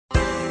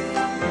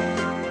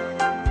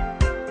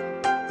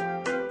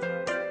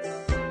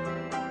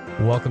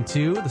Welcome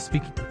to the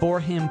Speaking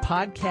for Him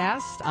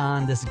podcast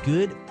on this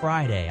Good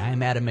Friday. I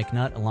am Adam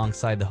McNutt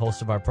alongside the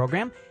host of our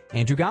program,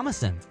 Andrew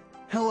Gomison.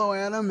 Hello,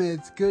 Adam.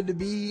 It's good to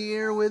be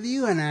here with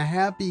you, and a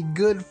happy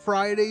Good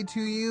Friday to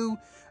you.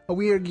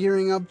 We are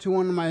gearing up to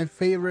one of my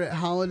favorite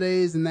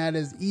holidays, and that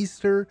is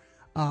Easter,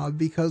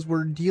 because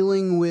we're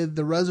dealing with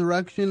the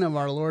resurrection of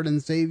our Lord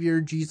and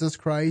Savior, Jesus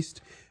Christ.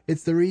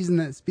 It's the reason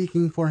that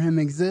Speaking for Him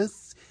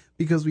exists,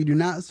 because we do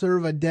not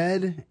serve a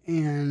dead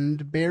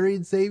and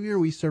buried Savior,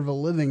 we serve a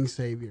living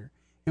Savior.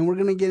 And we're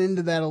going to get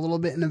into that a little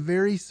bit in a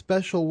very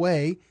special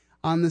way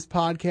on this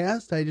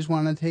podcast. I just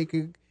want to take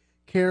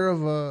care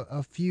of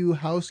a few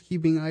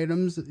housekeeping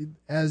items,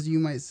 as you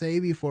might say,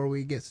 before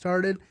we get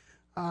started.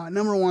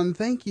 Number one,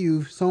 thank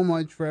you so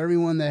much for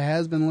everyone that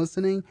has been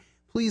listening.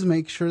 Please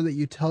make sure that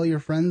you tell your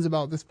friends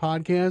about this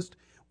podcast.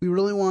 We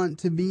really want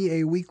to be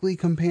a weekly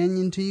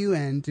companion to you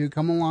and to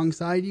come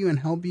alongside you and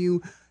help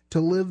you to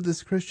live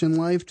this Christian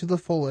life to the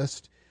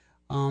fullest.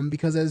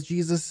 Because as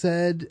Jesus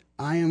said,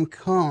 I am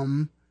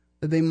come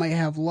that they might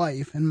have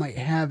life and might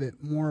have it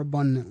more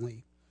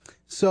abundantly.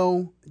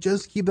 So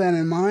just keep that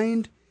in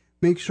mind.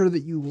 Make sure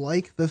that you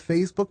like the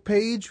Facebook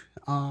page,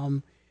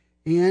 and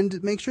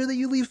make sure that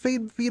you leave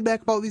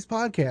feedback about these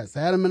podcasts.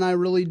 Adam and I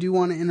really do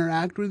want to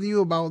interact with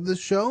you about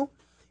this show,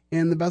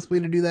 and the best way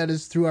to do that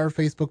is through our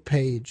Facebook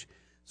page.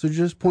 So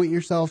just point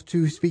yourself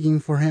to Speaking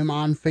for Him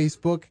on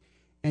Facebook,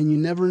 and you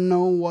never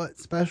know what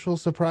special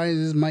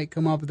surprises might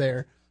come up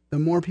there. The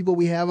more people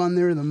we have on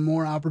there, the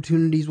more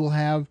opportunities we'll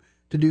have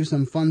to do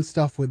some fun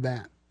stuff with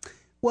that.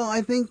 Well,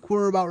 I think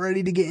we're about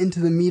ready to get into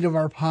the meat of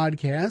our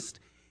podcast.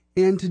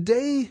 And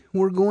today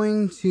we're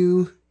going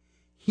to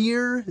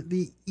hear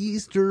the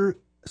Easter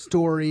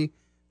story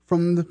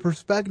from the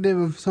perspective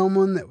of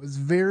someone that was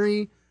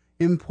very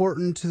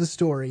important to the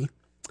story.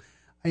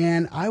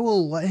 And I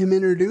will let him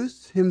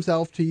introduce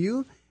himself to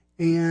you,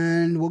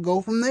 and we'll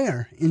go from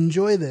there.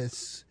 Enjoy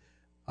this.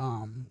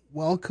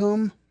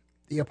 Welcome,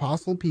 the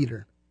Apostle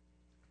Peter.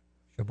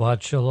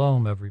 Shabbat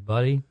Shalom,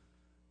 everybody.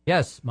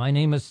 Yes, my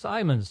name is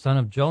Simon, son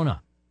of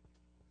Jonah.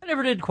 I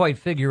never did quite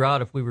figure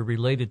out if we were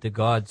related to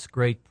God's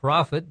great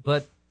prophet,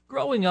 but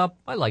growing up,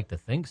 I like to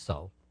think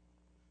so.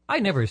 I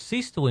never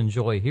ceased to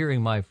enjoy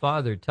hearing my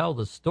father tell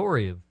the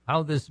story of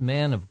how this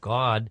man of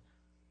God,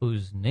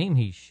 whose name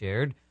he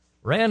shared,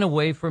 ran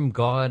away from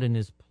God and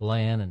his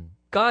plan, and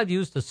God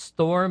used a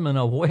storm and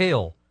a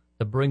whale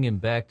to bring him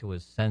back to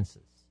his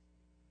senses.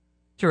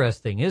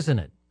 Interesting, isn't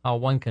it, how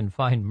one can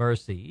find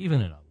mercy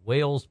even in a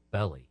whale's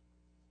belly?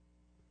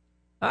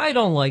 I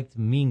don't like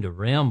to mean to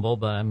ramble,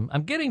 but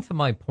I'm getting to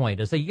my point.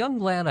 As a young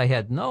lad, I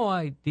had no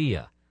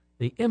idea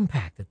the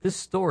impact that this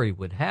story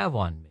would have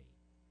on me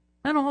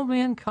and all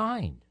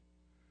mankind.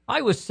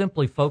 I was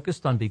simply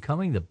focused on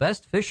becoming the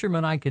best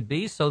fisherman I could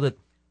be so that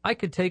I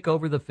could take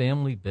over the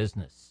family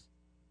business.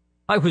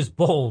 I was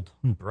bold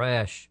and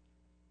brash.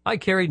 I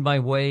carried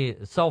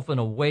myself in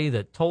a way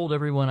that told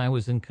everyone I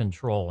was in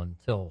control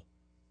until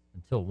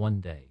one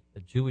day a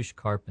Jewish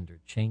carpenter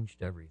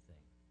changed everything.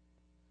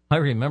 I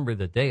remember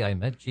the day I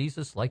met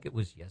Jesus like it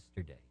was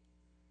yesterday.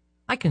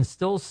 I can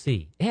still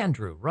see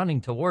Andrew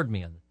running toward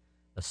me on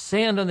the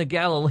sand on the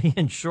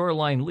Galilean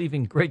shoreline,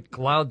 leaving great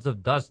clouds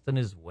of dust in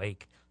his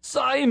wake.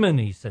 "Simon,"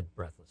 he said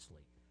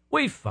breathlessly,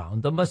 "we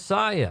found the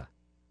Messiah."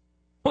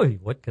 Boy,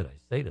 what could I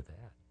say to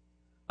that?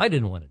 I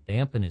didn't want to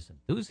dampen his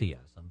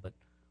enthusiasm, but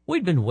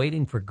we'd been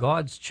waiting for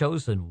God's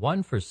chosen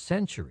one for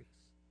centuries.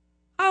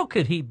 How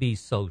could he be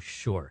so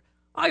sure?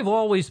 I've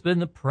always been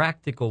the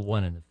practical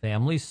one in the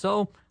family,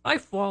 so I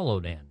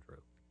followed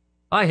Andrew.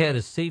 I had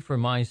to see for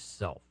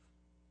myself.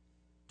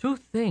 Two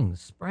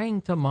things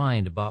sprang to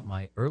mind about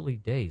my early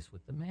days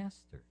with the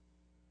Master.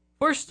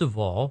 First of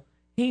all,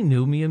 he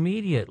knew me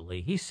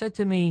immediately. He said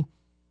to me,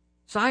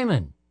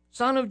 "Simon,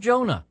 son of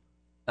Jonah,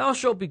 thou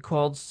shalt be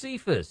called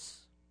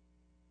Cephas."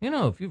 You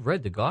know, if you've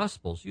read the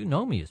Gospels, you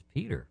know me as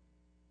Peter.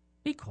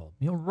 He called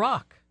me a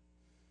rock.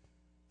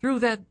 Though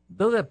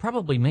that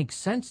probably makes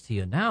sense to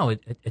you now,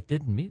 it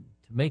didn't mean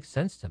to make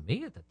sense to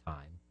me at the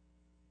time.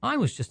 I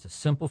was just a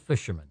simple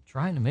fisherman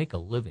trying to make a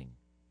living.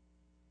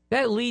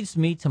 That leads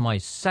me to my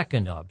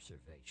second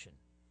observation.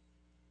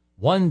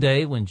 One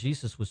day when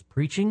Jesus was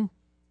preaching,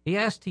 he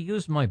asked to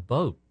use my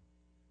boat.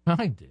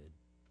 I did,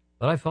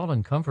 but I felt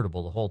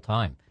uncomfortable the whole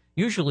time.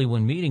 Usually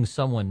when meeting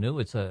someone new,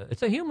 it's a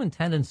human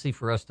tendency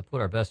for us to put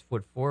our best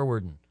foot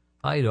forward and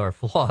hide our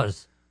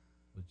flaws.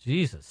 With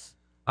Jesus,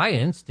 I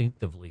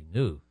instinctively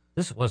knew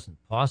this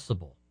wasn't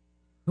possible.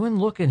 One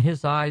look in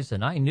his eyes,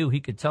 and I knew he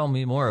could tell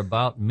me more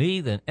about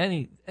me than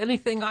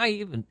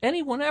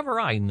anyone ever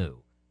I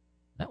knew.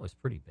 That was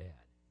pretty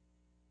bad.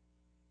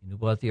 He knew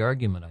about the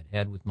argument I'd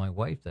had with my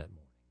wife that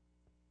morning.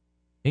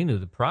 He knew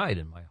the pride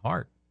in my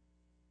heart.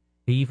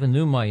 He even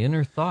knew my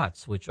inner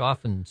thoughts, which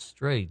often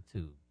strayed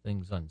to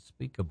things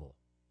unspeakable.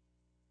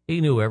 He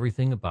knew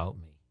everything about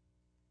me.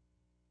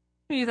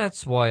 Maybe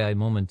that's why I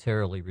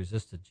momentarily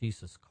resisted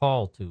Jesus'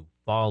 call to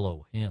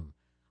follow him.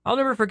 I'll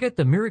never forget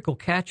the miracle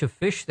catch of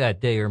fish that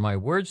day, or my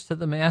words to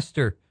the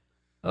Master,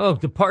 "Oh,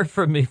 depart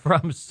from me, for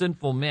I'm a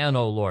sinful man,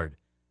 O Lord."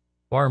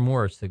 Far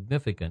more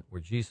significant were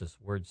Jesus'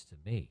 words to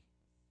me.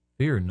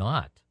 Fear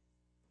not.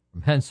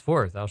 From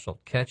henceforth thou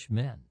shalt catch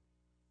men.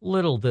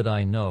 Little did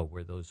I know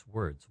where those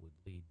words would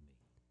lead me.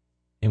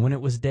 And when it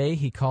was day,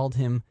 he called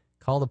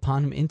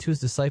upon him into his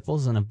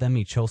disciples, and of them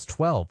he chose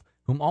 12,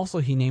 whom also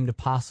he named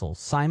apostles: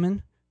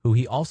 Simon, who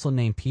he also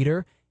named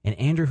Peter, and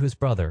Andrew his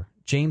brother,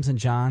 James and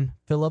John,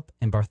 Philip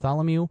and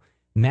Bartholomew,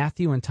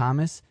 Matthew and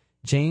Thomas,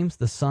 James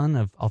the son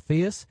of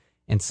Alphaeus,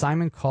 and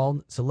Simon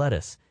called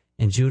Zelotes,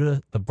 and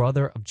Judah the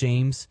brother of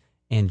James,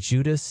 and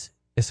Judas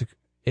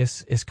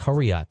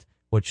Iscariot,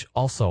 which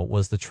also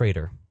was the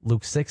traitor.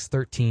 Luke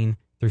 6:13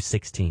 through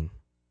 16.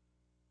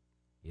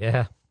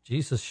 Yeah,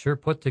 Jesus sure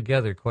put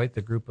together quite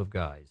the group of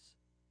guys.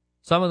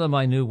 Some of them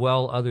I knew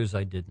well, others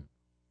I didn't.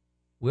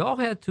 We all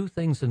had two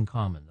things in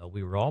common, though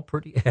we were all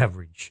pretty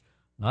average,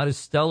 not a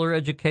stellar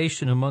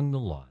education among the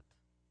lot.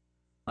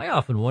 I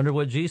often wonder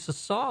what Jesus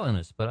saw in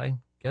us, but I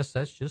guess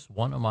that's just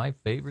one of my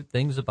favorite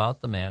things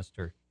about the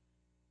Master.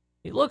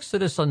 He looks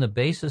at us on the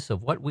basis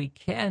of what we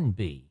can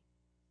be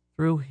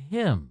through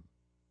him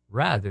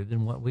rather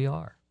than what we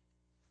are.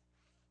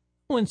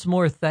 No one's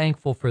more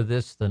thankful for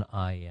this than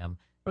I am,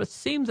 but it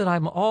seems that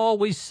I'm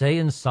always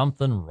saying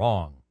something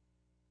wrong.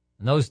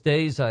 In those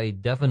days, I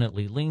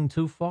definitely leaned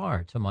too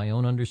far to my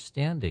own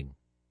understanding.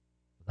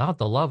 Without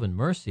the love and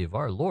mercy of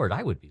our Lord,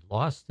 I would be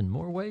lost in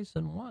more ways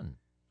than one.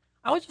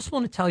 I just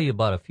want to tell you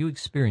about a few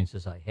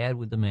experiences I had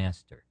with the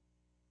Master.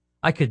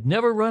 I could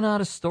never run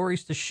out of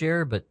stories to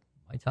share, but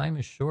my time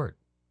is short.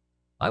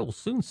 I will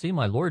soon see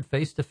my Lord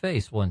face to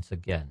face once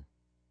again.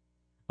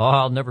 Oh,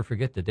 I'll never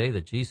forget the day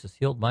that Jesus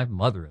healed my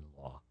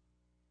mother-in-law.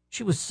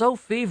 She was so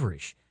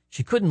feverish,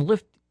 she couldn't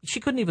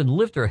even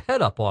lift her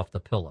head up off the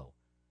pillow.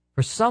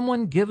 For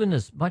someone given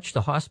as much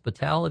to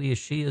hospitality as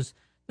she is,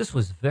 this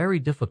was very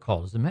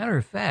difficult. As a matter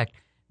of fact,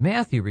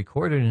 Matthew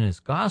recorded in his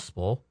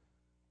gospel,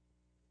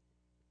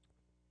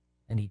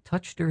 and he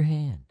touched her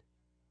hand,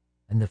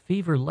 and the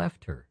fever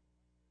left her,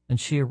 and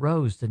she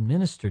arose and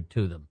ministered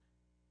to them.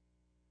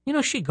 You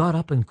know, she got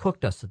up and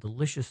cooked us a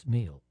delicious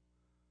meal.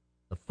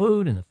 The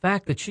food and the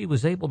fact that she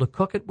was able to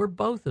cook it were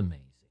both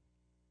amazing.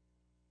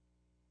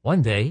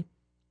 One day,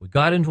 we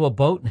got into a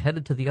boat and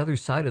headed to the other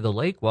side of the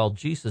lake while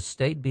Jesus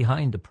stayed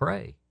behind to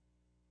pray.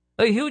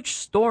 A huge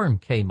storm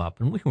came up,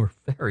 and we were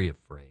very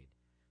afraid.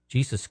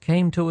 Jesus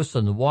came to us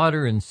on the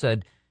water and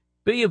said,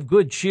 "Be of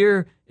good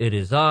cheer, it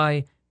is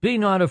I, be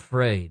not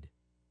afraid."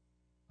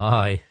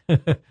 I,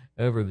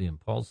 ever the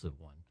impulsive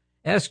one,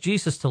 asked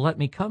Jesus to let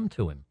me come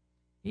to him.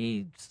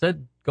 He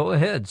said, "Go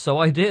ahead," so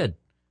I did.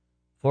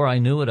 Before I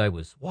knew it, I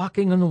was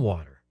walking on the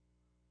water.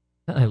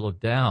 Then I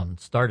looked down and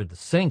started to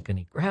sink, and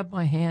he grabbed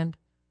my hand,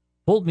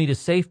 pulled me to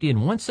safety,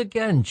 and once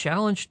again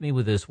challenged me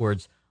with his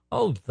words,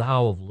 "O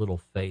thou of little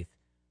faith,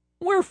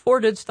 wherefore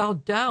didst thou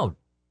doubt?"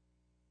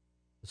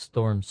 The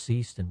storm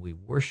ceased, and we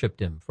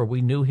worshipped him, for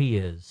we knew he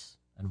is,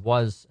 and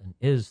was, and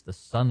is the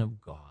Son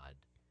of God.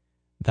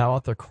 Thou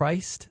art the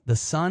Christ, the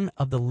Son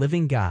of the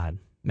living God.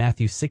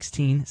 Matthew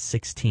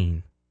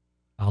 16:16.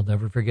 I'll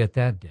never forget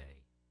that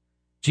day.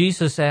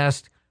 Jesus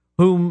asked,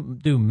 "Whom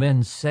do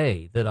men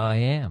say that I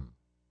am?"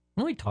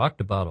 And we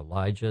talked about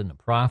Elijah and the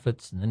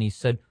prophets, and then he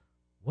said,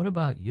 "What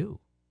about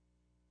you?"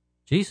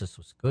 Jesus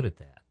was good at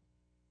that.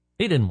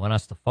 He didn't want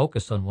us to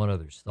focus on what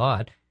others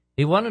thought.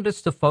 He wanted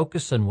us to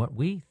focus on what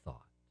we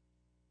thought.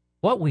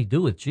 What we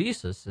do with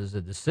Jesus is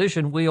a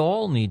decision we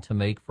all need to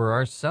make for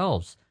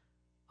ourselves.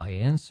 I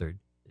answered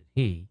that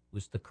he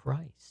was the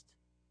Christ.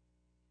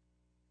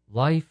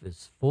 Life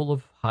is full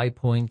of high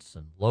points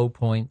and low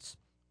points.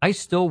 I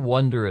still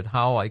wonder at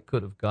how I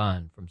could have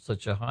gone from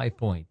such a high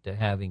point to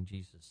having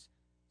Jesus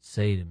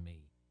say to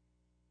me,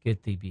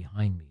 "Get thee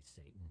behind me,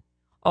 Satan."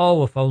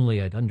 Oh, if only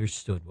I'd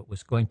understood what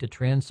was going to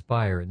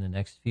transpire in the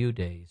next few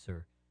days,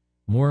 or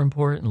more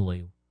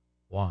importantly,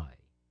 why.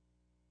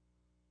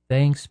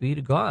 Thanks be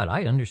to God,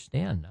 I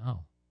understand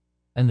now,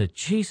 and that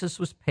Jesus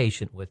was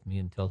patient with me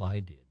until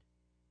I did.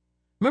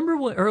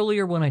 Remember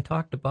earlier when I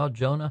talked about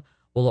Jonah?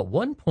 Well, at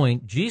one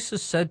point,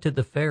 Jesus said to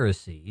the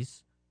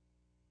Pharisees,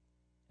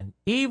 "An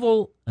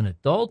evil and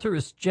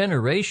adulterous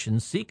generation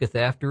seeketh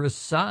after a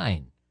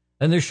sign,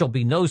 and there shall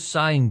be no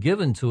sign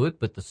given to it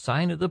but the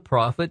sign of the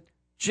prophet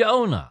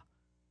Jonah.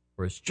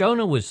 For as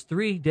Jonah was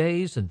 3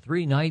 days and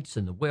 3 nights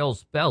in the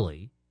whale's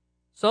belly,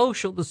 so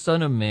shall the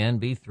Son of Man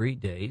be 3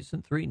 days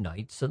and 3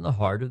 nights in the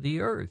heart of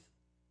the earth."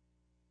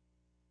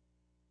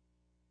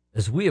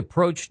 As we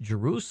approached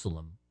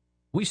Jerusalem,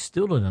 we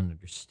still didn't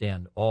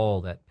understand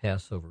all that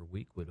Passover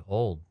week would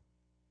hold.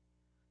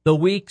 The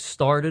week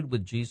started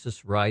with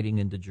Jesus riding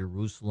into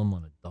Jerusalem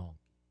on a donkey.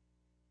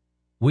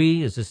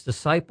 We, as his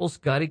disciples,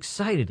 got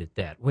excited at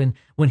that. When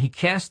he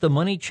cast the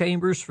money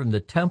chambers from the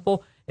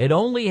temple, it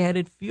only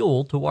added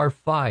fuel to our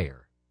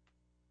fire.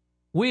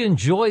 We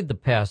enjoyed the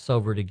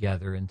Passover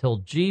together until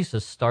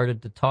Jesus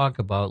started to talk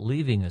about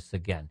leaving us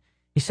again.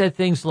 He said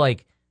things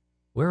like,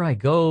 "Where I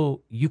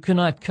go, you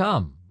cannot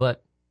come,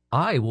 but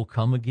I will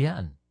come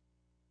again."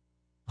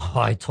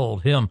 I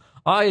told him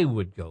I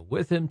would go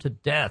with him to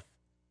death.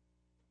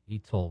 He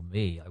told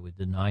me I would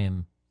deny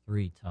him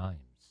 3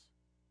 times.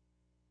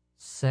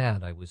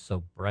 sad I was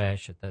so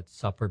brash at that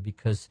supper,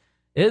 because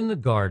in the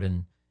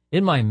garden,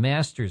 in my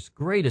master's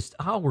greatest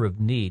hour of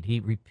need, he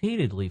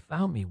repeatedly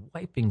found me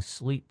wiping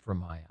sleep from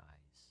my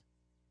eyes.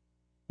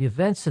 The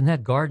events in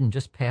that garden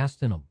just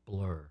passed in a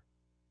blur.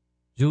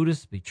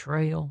 Judas'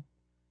 betrayal,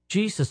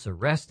 Jesus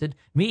arrested,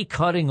 me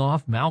cutting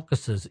off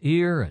Malchus's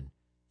ear, and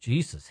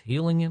Jesus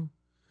healing him.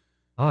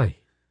 I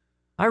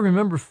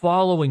remember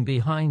following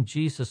behind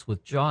Jesus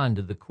with John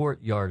to the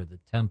courtyard of the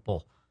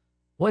temple.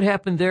 What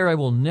happened there I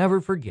will never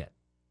forget.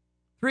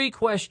 3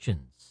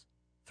 questions,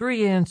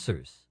 3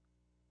 answers.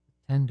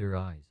 The tender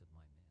eyes of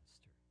my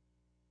master.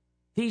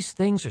 These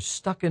things are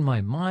stuck in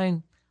my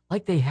mind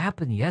like they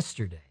happened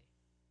yesterday.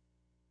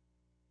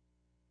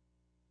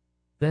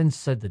 Then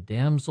said the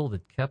damsel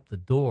that kept the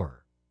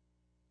door,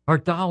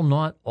 Art thou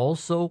not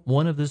also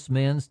one of this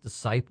man's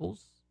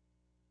disciples?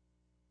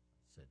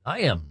 I said, I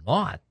am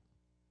not.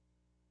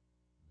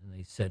 And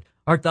they said,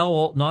 Art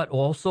thou not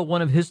also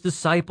one of his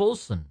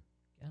disciples? And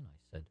again I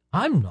said,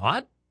 I'm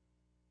not.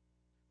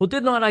 Well,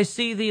 did not I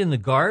see thee in the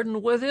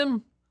garden with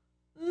him?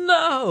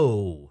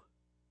 No.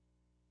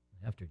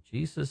 After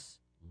Jesus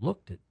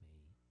looked at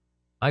me,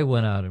 I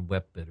went out and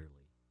wept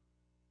bitterly.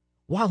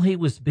 While he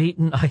was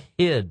beaten, I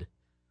hid.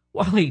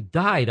 While he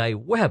died, I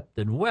wept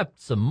and wept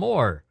some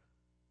more.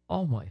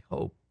 All my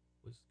hope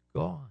was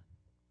gone.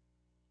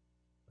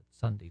 But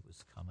Sunday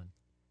was coming.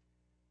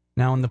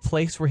 Now in the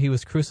place where he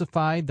was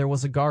crucified there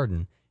was a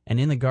garden, and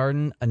in the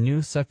garden a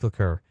new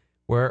sepulchre,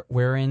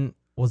 wherein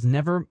was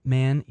never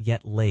man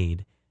yet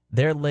laid.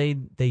 There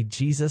laid they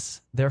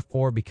Jesus,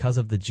 therefore, because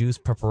of the Jews'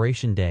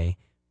 preparation day,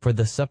 for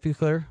the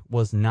sepulchre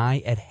was nigh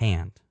at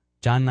hand.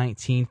 John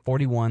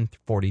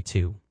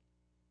 19:41-42.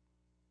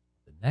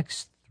 The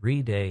next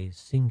 3 days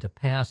seemed to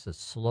pass as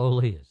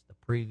slowly as the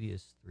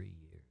previous 3 years.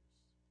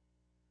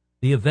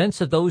 The events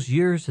of those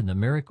years and the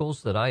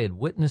miracles that I had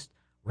witnessed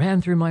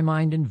ran through my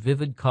mind in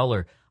vivid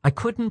color. I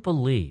couldn't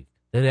believe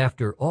that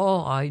after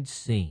all I'd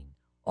seen,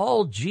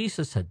 all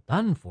Jesus had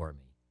done for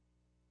me,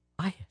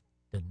 I had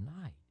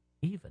denied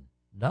even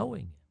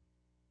knowing him.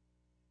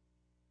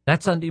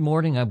 That Sunday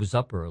morning I was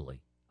up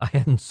early. I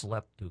hadn't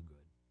slept too good.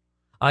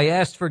 I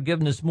asked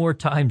forgiveness more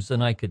times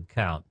than I could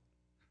count.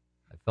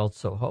 I felt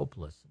so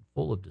hopeless and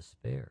full of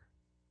despair.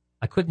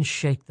 I couldn't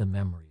shake the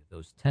memory of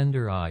those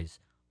tender eyes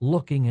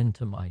looking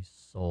into my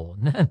soul.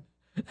 And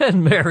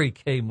then Mary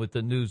came with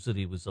the news that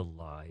he was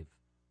alive.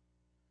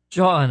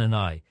 John and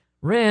I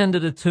ran to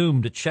the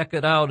tomb to check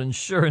it out, and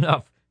sure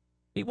enough,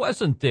 he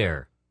wasn't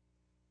there.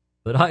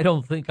 But I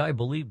don't think I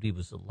believed he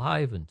was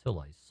alive until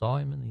I saw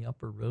him in the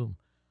upper room.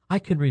 I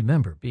can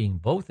remember being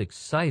both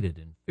excited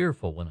and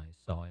fearful when I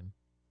saw him.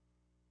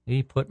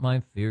 He put my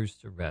fears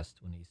to rest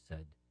when he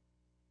said,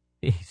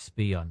 Peace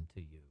be unto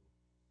you.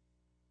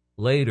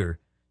 Later,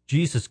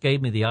 Jesus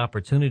gave me the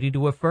opportunity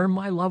to affirm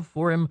my love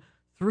for him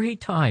 3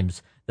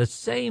 times, the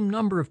same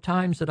number of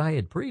times that I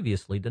had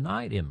previously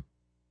denied him.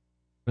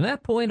 From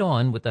that point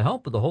on, with the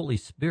help of the Holy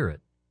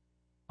Spirit,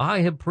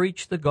 I have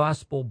preached the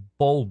gospel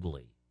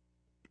boldly.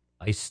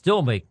 I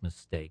still make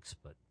mistakes,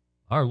 but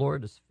our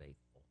Lord is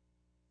faithful.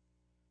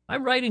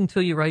 I'm writing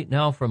to you right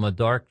now from a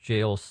dark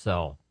jail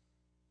cell.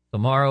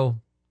 Tomorrow,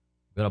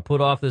 I'm going to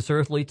put off this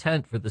earthly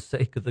tent for the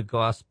sake of the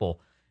gospel.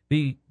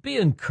 Be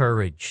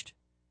encouraged.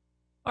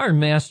 Our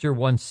Master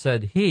once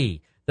said,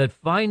 He that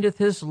findeth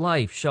his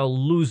life shall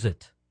lose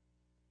it.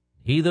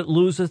 He that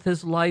loseth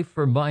his life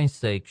for my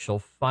sake shall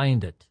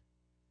find it.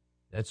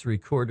 That's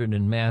recorded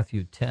in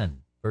Matthew 10,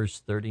 verse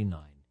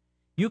 39.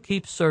 You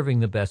keep serving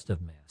the best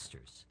of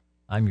masters.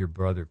 I'm your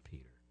brother,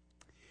 Peter.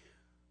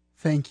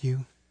 Thank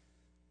you.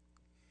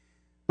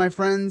 My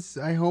friends,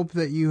 I hope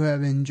that you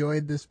have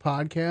enjoyed this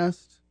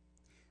podcast.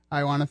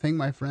 I want to thank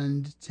my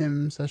friend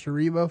Tim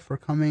Seshariba for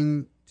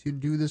coming to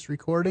do this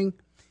recording.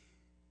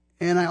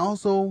 And I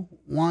also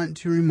want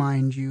to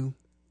remind you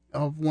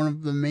of one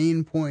of the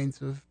main points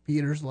of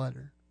Peter's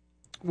letter,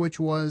 which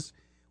was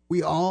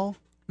we all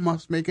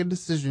must make a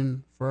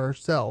decision for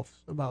ourselves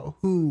about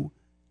who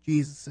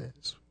Jesus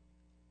is.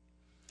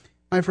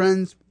 My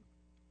friends,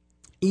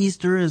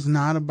 Easter is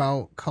not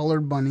about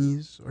colored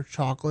bunnies or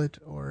chocolate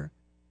or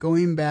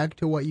going back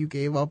to what you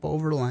gave up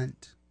over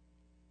Lent.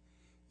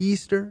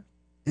 Easter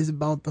is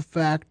about the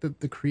fact that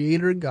the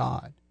Creator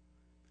God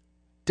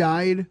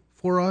died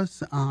for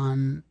us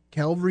on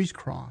Calvary's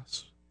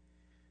cross,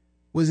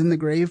 was in the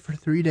grave for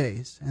 3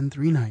 days and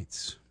 3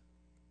 nights,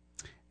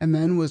 and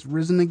then was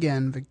risen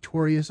again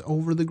victorious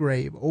over the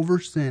grave, over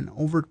sin,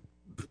 over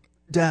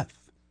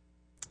death,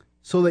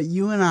 so that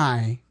you and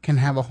I can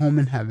have a home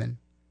in heaven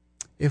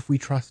if we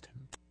trust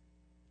him.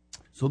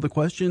 So the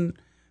question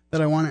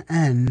that I want to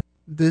end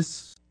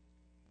this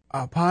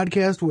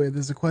podcast with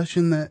is a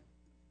question that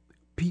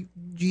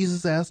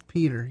Jesus asked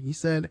Peter. He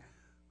said,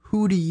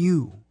 "Who do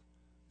you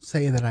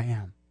say that I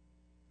am?"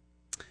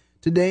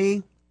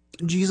 Today,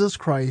 Jesus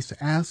Christ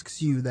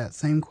asks you that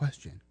same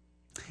question.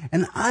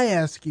 And I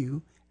ask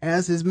you,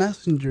 as his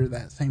messenger,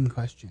 that same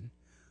question.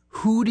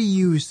 Who do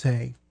you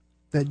say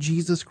that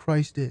Jesus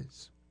Christ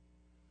is?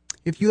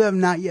 If you have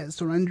not yet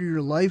surrendered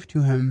your life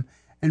to him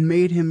and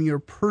made him your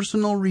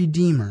personal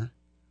Redeemer,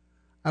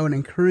 I would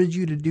encourage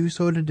you to do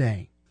so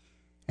today,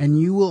 and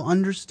you will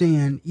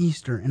understand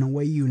Easter in a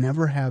way you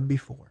never have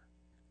before.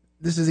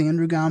 This is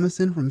Andrew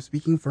Gomison from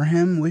Speaking for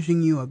Him,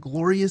 wishing you a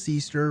glorious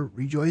Easter,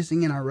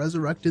 rejoicing in our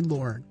resurrected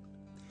Lord.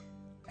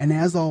 And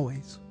as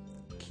always,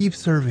 keep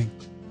serving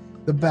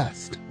the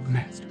best of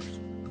masters.